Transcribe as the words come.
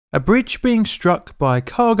A bridge being struck by a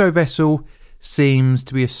cargo vessel seems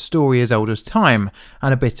to be a story as old as time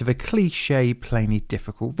and a bit of a cliche, plainly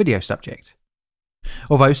difficult video subject.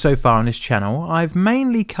 Although so far on this channel I've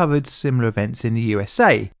mainly covered similar events in the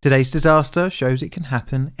USA, today's disaster shows it can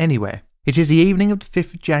happen anywhere. It is the evening of the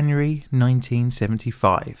 5th of January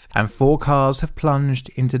 1975 and 4 cars have plunged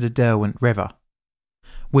into the Derwent River.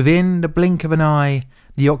 Within the blink of an eye,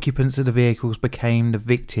 the occupants of the vehicles became the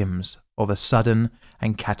victims of a sudden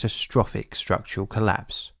and catastrophic structural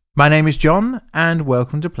collapse. My name is John and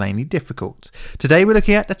welcome to Plainly Difficult. Today we're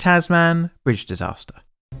looking at the Tasman Bridge disaster.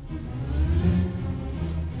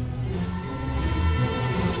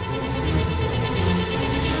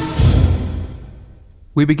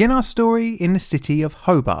 We begin our story in the city of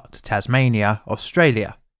Hobart, Tasmania,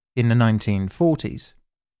 Australia, in the 1940s.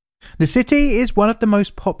 The city is one of the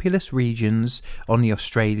most populous regions on the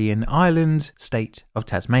Australian island state of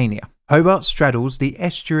Tasmania. Hobart straddles the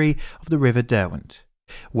estuary of the River Derwent,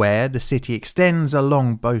 where the city extends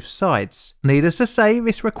along both sides. Needless to say,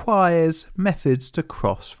 this requires methods to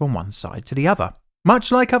cross from one side to the other.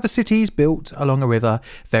 Much like other cities built along a river,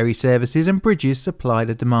 ferry services and bridges supply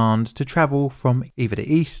the demand to travel from either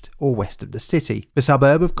the east or west of the city. The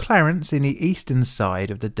suburb of Clarence in the eastern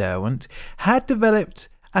side of the Derwent had developed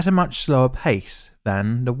at a much slower pace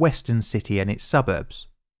than the western city and its suburbs.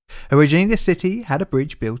 Originally, the city had a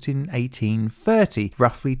bridge built in 1830,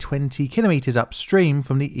 roughly 20 kilometres upstream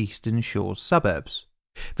from the eastern shore's suburbs.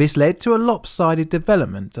 This led to a lopsided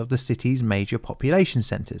development of the city's major population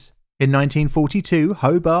centres. In 1942,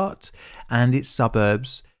 Hobart and its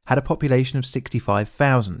suburbs had a population of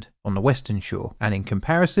 65,000 on the western shore, and in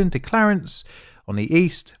comparison to Clarence on the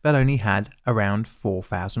east, that only had around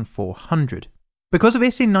 4,400. Because of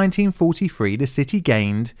this, in 1943, the city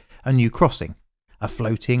gained a new crossing, a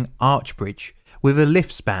floating arch bridge with a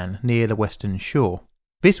lift span near the western shore.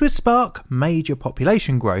 This would spark major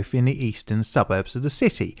population growth in the eastern suburbs of the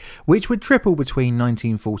city, which would triple between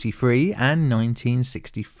 1943 and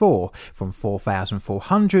 1964, from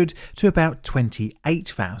 4,400 to about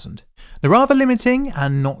 28,000. The rather limiting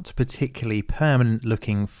and not particularly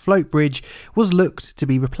permanent-looking float bridge was looked to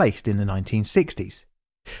be replaced in the 1960s.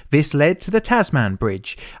 This led to the Tasman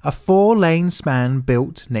Bridge, a 4-lane span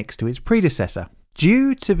built next to its predecessor.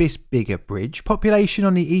 Due to this bigger bridge, population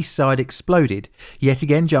on the east side exploded, yet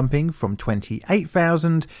again jumping from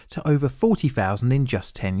 28,000 to over 40,000 in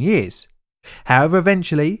just 10 years. However,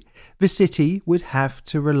 eventually, the city would have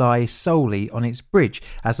to rely solely on its bridge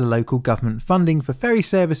as the local government funding for ferry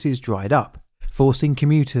services dried up, forcing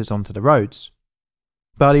commuters onto the roads.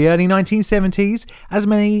 By the early 1970s, as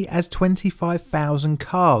many as 25,000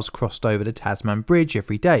 cars crossed over the Tasman Bridge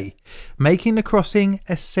every day, making the crossing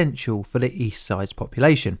essential for the east side's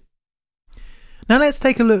population. Now let's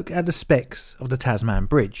take a look at the specs of the Tasman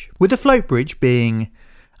Bridge. With the float bridge being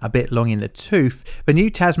a bit long in the tooth, the new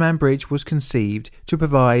Tasman Bridge was conceived to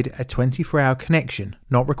provide a 24-hour connection,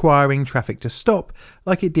 not requiring traffic to stop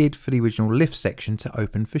like it did for the original lift section to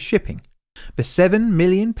open for shipping. The £7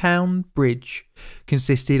 million bridge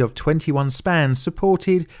consisted of 21 spans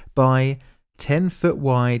supported by 10-foot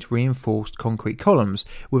wide reinforced concrete columns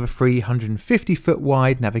with a 350-foot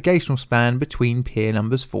wide navigational span between pier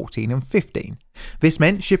numbers 14 and 15. This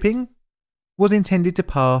meant shipping was intended to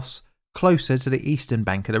pass closer to the eastern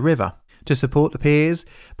bank of the river. To support the piers,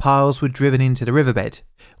 piles were driven into the riverbed.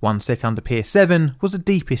 One set under Pier 7 was the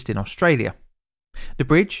deepest in Australia. The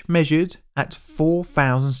bridge measured at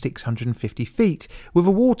 4,650 feet with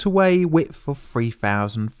a waterway width of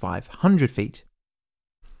 3,500 feet.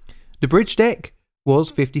 The bridge deck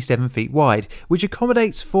was 57 feet wide, which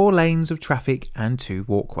accommodates 4 lanes of traffic and 2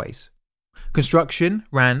 walkways. Construction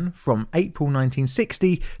ran from April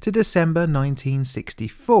 1960 to December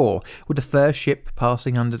 1964, with the first ship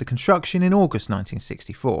passing under the construction in August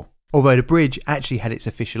 1964. Although the bridge actually had its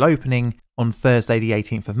official opening on Thursday the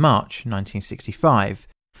 18th of March 1965,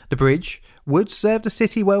 the bridge would serve the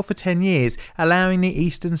city well for 10 years, allowing the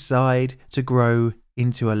eastern side to grow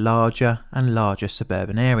into a larger and larger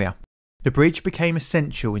suburban area. The bridge became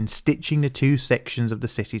essential in stitching the two sections of the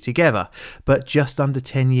city together, but just under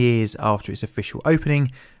 10 years after its official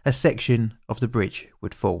opening, a section of the bridge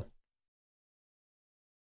would fall.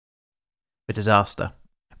 The disaster.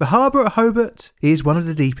 The harbour at Hobart is one of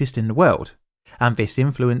the deepest in the world, and this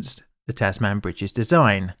influenced the Tasman Bridge's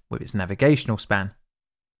design with its navigational span.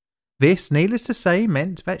 This, needless to say,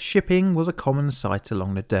 meant that shipping was a common sight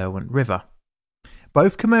along the Derwent River.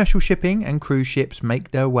 Both commercial shipping and cruise ships make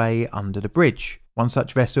their way under the bridge. One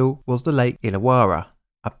such vessel was the Lake Illawarra,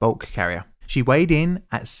 a bulk carrier. She weighed in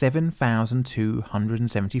at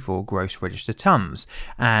 7,274 gross register tonnes,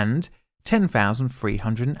 and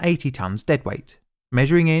 10,380 tonnes deadweight,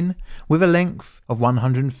 measuring in with a length of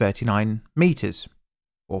 139 metres,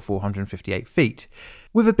 or 458 feet,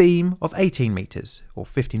 with a beam of 18 metres, or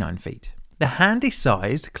 59 feet. The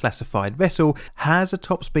handy-sized classified vessel has a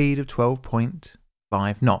top speed of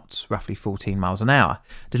 12.5 knots, roughly 14 miles an hour,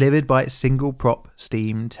 delivered by its single-prop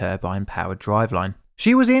steam turbine-powered driveline.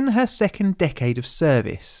 She was in her second decade of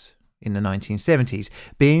service in the 1970s,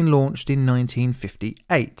 being launched in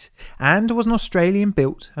 1958, and was an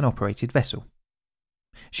Australian-built and operated vessel.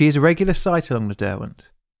 She is a regular sight along the Derwent,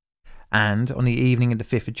 and on the evening of the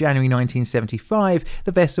 5th of January 1975,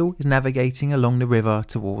 the vessel is navigating along the river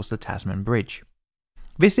towards the Tasman Bridge.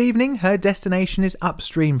 This evening, her destination is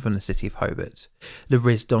upstream from the city of Hobart, the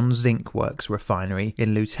Risdon Zinc Works refinery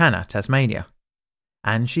in Lutana, Tasmania,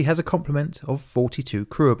 and she has a complement of 42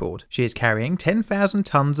 crew aboard. She is carrying 10,000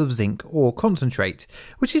 tonnes of zinc ore concentrate,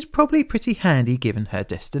 which is probably pretty handy given her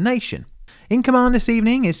destination. In command this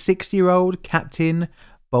evening is 60-year-old Captain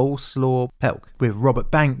Boleslaw Pelk, with Robert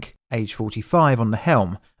Bank, age 45, on the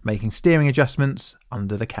helm, making steering adjustments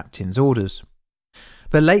under the captain's orders.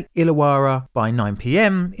 The Lake Illawarra by 9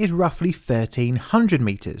 p.m. is roughly 1,300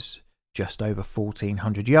 metres, just over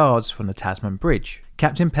 1,400 yards from the Tasman Bridge.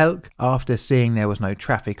 Captain Pelk, after seeing there was no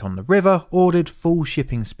traffic on the river, ordered full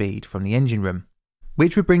shipping speed from the engine room,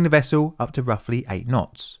 which would bring the vessel up to roughly 8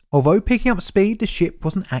 knots. Although picking up speed, the ship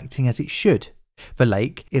wasn't acting as it should. The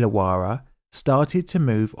Lake Illawarra started to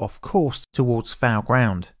move off course towards foul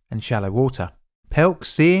ground and shallow water. Pelk,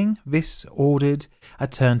 seeing this, ordered a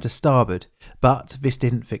turn to starboard, but this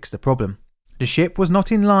didn't fix the problem. The ship was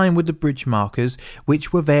not in line with the bridge markers,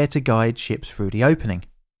 which were there to guide ships through the opening.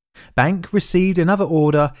 Bank received another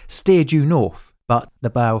order, steer due north, but the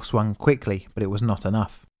bow swung quickly, but it was not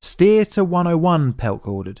enough. Steer to 101, Pelk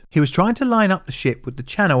ordered. He was trying to line up the ship with the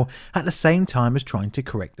channel at the same time as trying to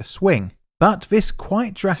correct the swing. But this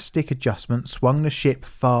quite drastic adjustment swung the ship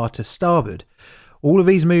far to starboard. All of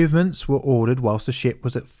these movements were ordered whilst the ship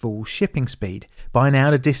was at full shipping speed. By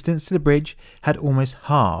now the distance to the bridge had almost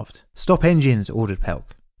halved. Stop engines, ordered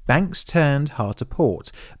Pelk. Banks turned hard to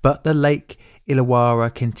port, but the Lake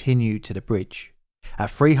Illawarra continued to the bridge.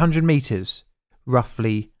 At 300 metres,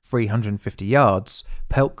 roughly 350 yards,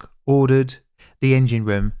 Pelk ordered the engine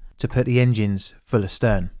room to put the engines full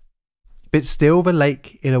astern. But still the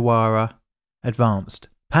Lake Illawarra advanced.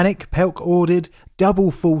 Panic, Pelk ordered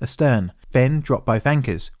double full astern, then dropped both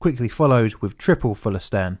anchors, quickly followed with triple full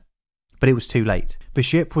astern. But it was too late. The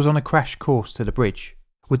ship was on a crash course to the bridge.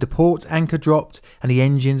 With the port anchor dropped and the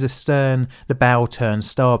engines astern, the bow turned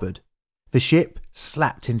starboard. The ship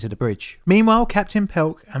slapped into the bridge. Meanwhile, Captain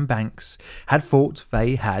Pelk and Banks had thought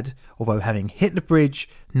they had, although having hit the bridge,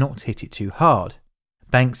 not hit it too hard.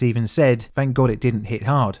 Banks even said, "Thank God it didn't hit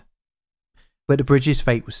hard." But the bridge's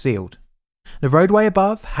fate was sealed. The roadway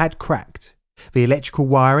above had cracked. The electrical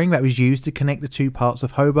wiring that was used to connect the two parts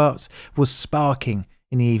of Hobart was sparking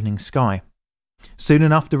in the evening sky. Soon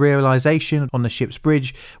enough, the realisation on the ship's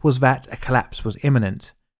bridge was that a collapse was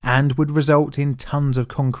imminent and would result in tons of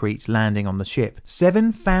concrete landing on the ship.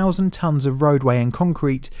 7,000 tons of roadway and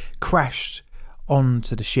concrete crashed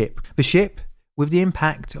onto the ship. The ship, with the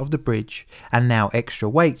impact of the bridge and now extra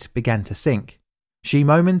weight, began to sink. She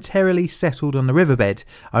momentarily settled on the riverbed,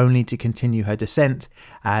 only to continue her descent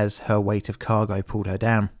as her weight of cargo pulled her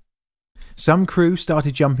down. Some crew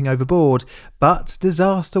started jumping overboard, but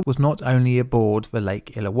disaster was not only aboard the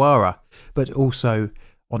Lake Illawarra, but also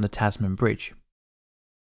on the Tasman Bridge.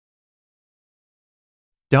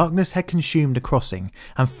 Darkness had consumed the crossing,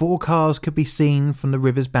 and 4 cars could be seen from the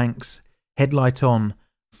river's banks, headlight on,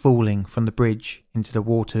 falling from the bridge into the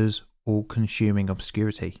water's all-consuming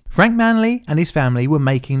obscurity. Frank Manley and his family were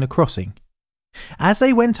making the crossing. As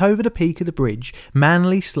they went over the peak of the bridge,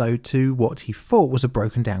 Manley slowed to what he thought was a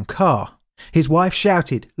broken-down car. His wife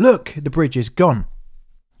shouted, "Look, the bridge is gone."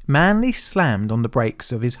 Manley slammed on the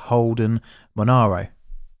brakes of his Holden Monaro.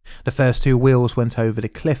 The first 2 wheels went over the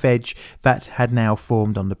cliff edge that had now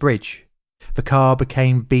formed on the bridge. The car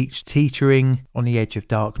became beached, teetering on the edge of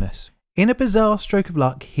darkness. In a bizarre stroke of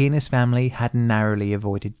luck, he and his family had narrowly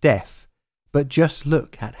avoided death, but just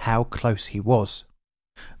look at how close he was.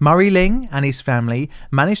 Murray Ling and his family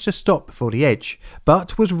managed to stop before the edge,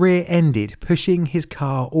 but was rear-ended, pushing his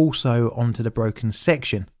car also onto the broken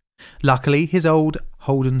section. Luckily, his old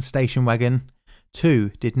Holden station wagon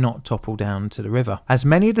too did not topple down to the river. As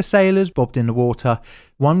many of the sailors bobbed in the water,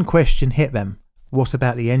 one question hit them: what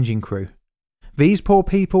about the engine crew? These poor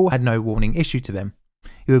people had no warning issued to them.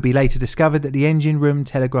 It would be later discovered that the engine room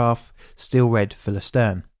telegraph still read full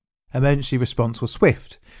astern. Emergency response was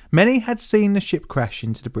swift. Many had seen the ship crash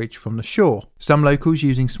into the bridge from the shore. Some locals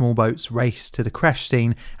using small boats raced to the crash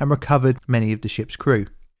scene and recovered many of the ship's crew.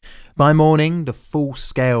 By morning, the full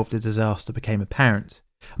scale of the disaster became apparent.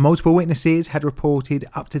 Multiple witnesses had reported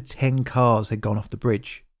up to 10 cars had gone off the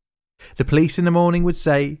bridge. The police in the morning would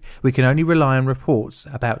say, "We can only rely on reports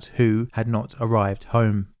about who had not arrived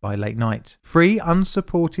home by late night." 3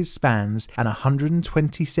 unsupported spans and a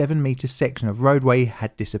 127-metre section of roadway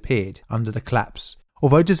had disappeared under the collapse.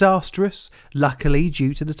 Although disastrous, luckily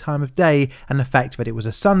due to the time of day and the fact that it was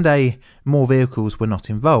a Sunday, more vehicles were not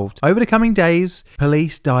involved. Over the coming days,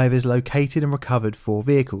 police divers located and recovered 4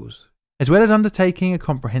 vehicles, as well as undertaking a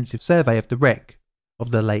comprehensive survey of the wreck of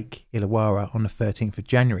the Lake Illawarra on the 13th of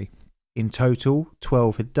January. In total,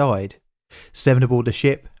 12 had died, 7 aboard the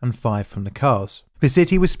ship and 5 from the cars. The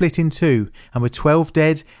city was split in 2, and with 12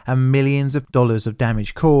 dead and millions of dollars of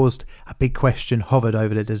damage caused, a big question hovered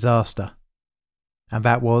over the disaster. And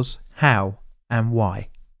that was how and why.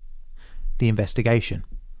 The investigation.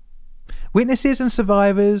 Witnesses and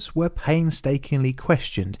survivors were painstakingly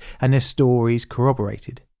questioned and their stories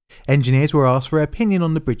corroborated. Engineers were asked for their opinion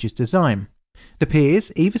on the bridge's design. The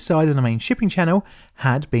piers, either side of the main shipping channel,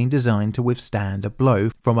 had been designed to withstand a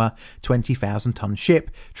blow from a 20,000-ton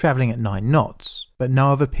ship travelling at 9 knots, but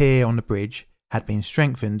no other pier on the bridge had been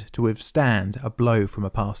strengthened to withstand a blow from a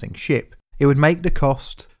passing ship. It would make the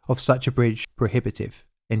cost of such a bridge prohibitive,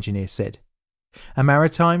 engineers said. A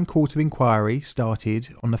maritime court of inquiry started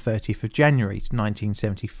on the 30th of January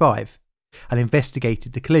 1975 and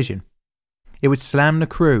investigated the collision. It would slam the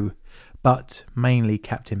crew, but mainly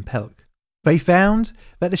Captain Pelk. They found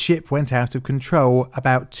that the ship went out of control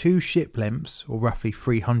about 2 ship lengths, or roughly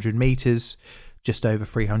 300 metres, just over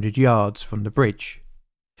 300 yards from the bridge.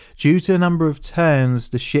 Due to the number of turns,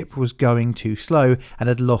 the ship was going too slow and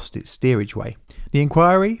had lost its steerage way. The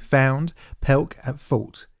inquiry found Pelk at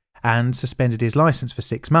fault and suspended his licence for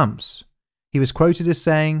 6 months. He was quoted as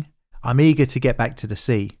saying, "I'm eager to get back to the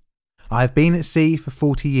sea. I have been at sea for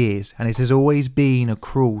 40 years and it has always been a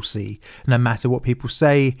cruel sea. No matter what people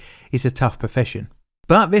say, it's a tough profession."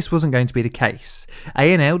 But this wasn't going to be the case.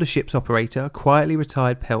 A&L, the ship's operator, quietly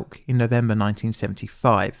retired Pelk in November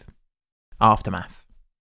 1975. Aftermath.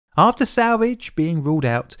 After salvage being ruled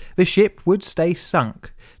out, the ship would stay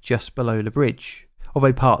sunk just below the bridge,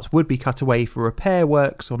 although parts would be cut away for repair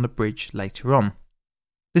works on the bridge later on.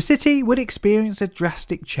 The city would experience a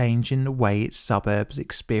drastic change in the way its suburbs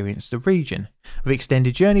experienced the region, with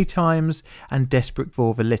extended journey times and desperate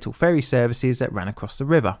for the little ferry services that ran across the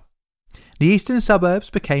river. The eastern suburbs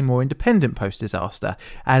became more independent post-disaster,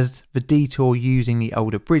 as the detour using the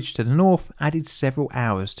older bridge to the north added several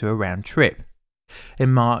hours to a round trip.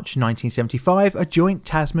 In March 1975, a joint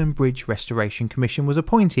Tasman Bridge Restoration Commission was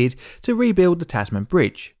appointed to rebuild the Tasman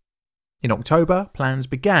Bridge. In October, plans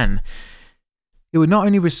began. It would not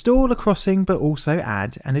only restore the crossing but also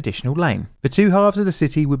add an additional lane. The 2 halves of the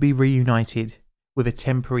city would be reunited, with a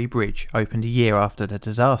temporary bridge opened a year after the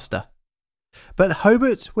disaster. But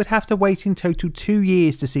Hobart would have to wait in total 2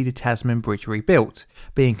 years to see the Tasman Bridge rebuilt,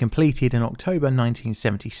 being completed in October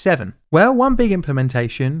 1977. Well, one big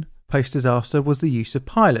implementation post-disaster was the use of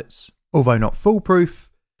pilots. Although not foolproof,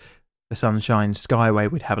 the Sunshine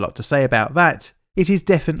Skyway would have a lot to say about that, it is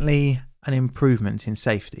definitely an improvement in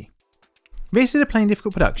safety. This is a Plain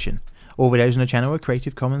Difficult production. All videos on the channel are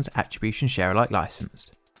Creative Commons Attribution Share Alike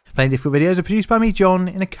licensed. Plain Difficult videos are produced by me, John,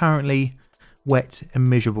 in a currently wet and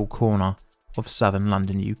miserable corner of southern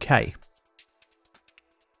London, UK.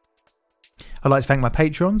 I'd like to thank my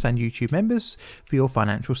patrons and YouTube members for your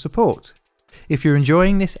financial support. If you're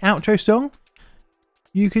enjoying this outro song,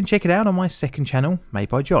 you can check it out on my second channel, Made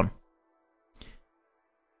by John.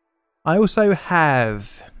 I also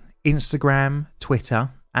have Instagram,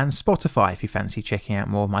 Twitter, and Spotify if you fancy checking out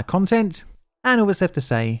more of my content. And all that's left to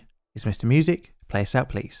say is, Mr. Music, play us out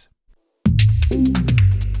please.